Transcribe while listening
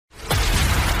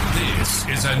This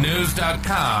is a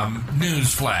News.com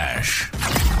news flash.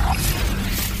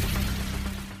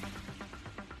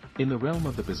 In the realm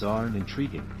of the bizarre and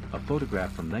intriguing, a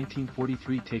photograph from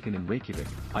 1943 taken in Reykjavik,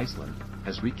 Iceland,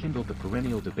 has rekindled the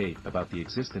perennial debate about the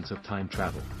existence of time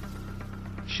travel.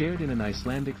 Shared in an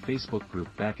Icelandic Facebook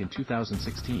group back in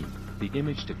 2016, the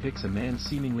image depicts a man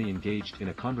seemingly engaged in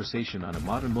a conversation on a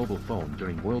modern mobile phone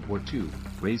during World War II,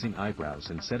 raising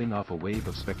eyebrows and setting off a wave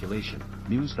of speculation,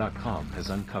 News.com has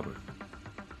uncovered.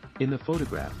 In the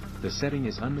photograph, the setting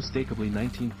is unmistakably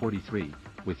 1943,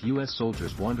 with U.S.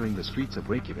 soldiers wandering the streets of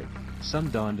Reykjavik, some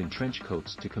donned in trench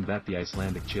coats to combat the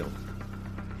Icelandic chill.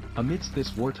 Amidst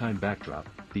this wartime backdrop,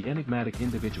 the enigmatic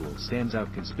individual stands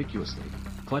out conspicuously,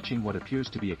 clutching what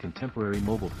appears to be a contemporary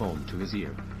mobile phone to his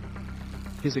ear.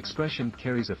 His expression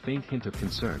carries a faint hint of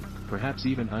concern, perhaps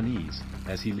even unease,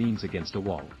 as he leans against a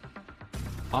wall.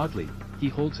 Oddly, he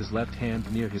holds his left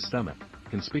hand near his stomach,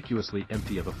 conspicuously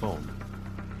empty of a phone.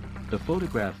 The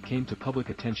photograph came to public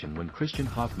attention when Christian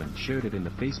Hoffman shared it in the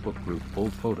Facebook group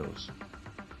Old Photos.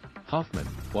 Hoffman,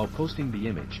 while posting the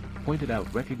image, pointed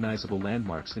out recognizable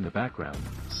landmarks in the background,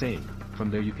 saying, "From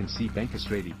there you can see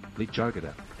Bankastrati, Lake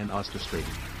Jargata, and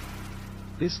Osterstrati."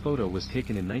 This photo was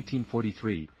taken in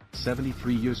 1943,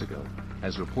 73 years ago,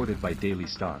 as reported by Daily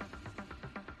Star.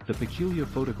 The peculiar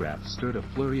photograph stirred a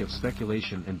flurry of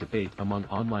speculation and debate among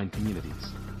online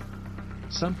communities.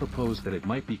 Some proposed that it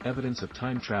might be evidence of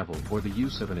time travel or the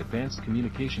use of an advanced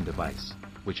communication device,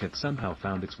 which had somehow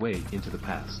found its way into the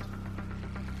past.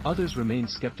 Others remained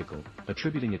skeptical,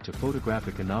 attributing it to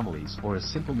photographic anomalies or a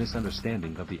simple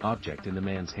misunderstanding of the object in the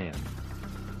man's hand.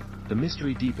 The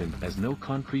mystery deepened as no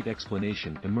concrete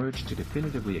explanation emerged to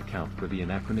definitively account for the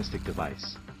anachronistic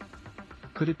device.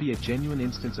 Could it be a genuine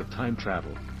instance of time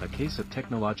travel, a case of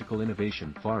technological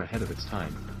innovation far ahead of its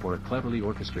time, or a cleverly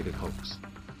orchestrated hoax?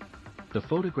 The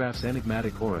photograph's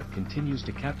enigmatic aura continues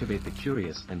to captivate the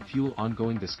curious and fuel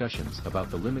ongoing discussions about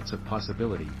the limits of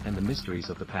possibility and the mysteries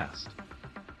of the past.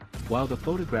 While the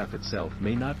photograph itself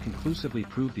may not conclusively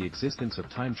prove the existence of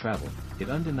time travel, it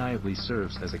undeniably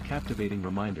serves as a captivating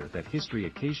reminder that history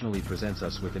occasionally presents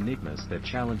us with enigmas that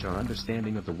challenge our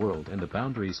understanding of the world and the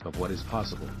boundaries of what is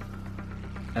possible.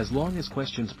 As long as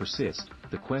questions persist,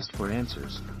 the quest for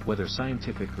answers, whether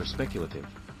scientific or speculative,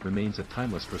 remains a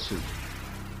timeless pursuit.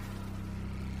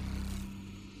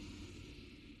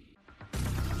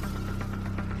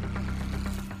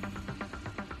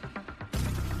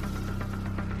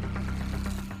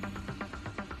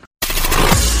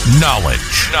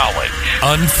 Knowledge.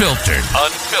 Unfiltered.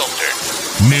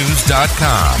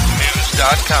 News.com.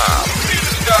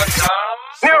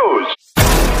 News.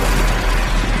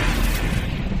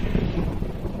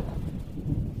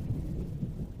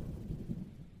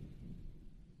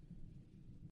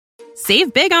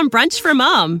 Save big on brunch for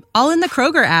mom, all in the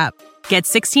Kroger app. Get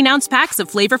 16-ounce packs of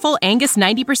flavorful Angus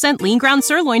 90% lean ground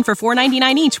sirloin for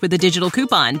 $4.99 each with a digital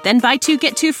coupon. Then buy 2,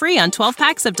 get 2 free on 12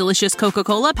 packs of delicious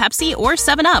Coca-Cola, Pepsi, or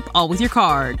 7-Up, all with your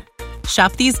card.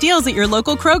 Shop these deals at your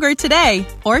local Kroger today,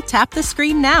 or tap the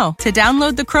screen now to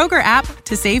download the Kroger app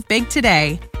to save big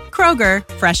today. Kroger,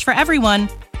 fresh for everyone.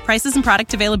 Prices and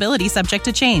product availability subject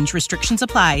to change. Restrictions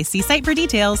apply. See site for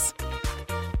details.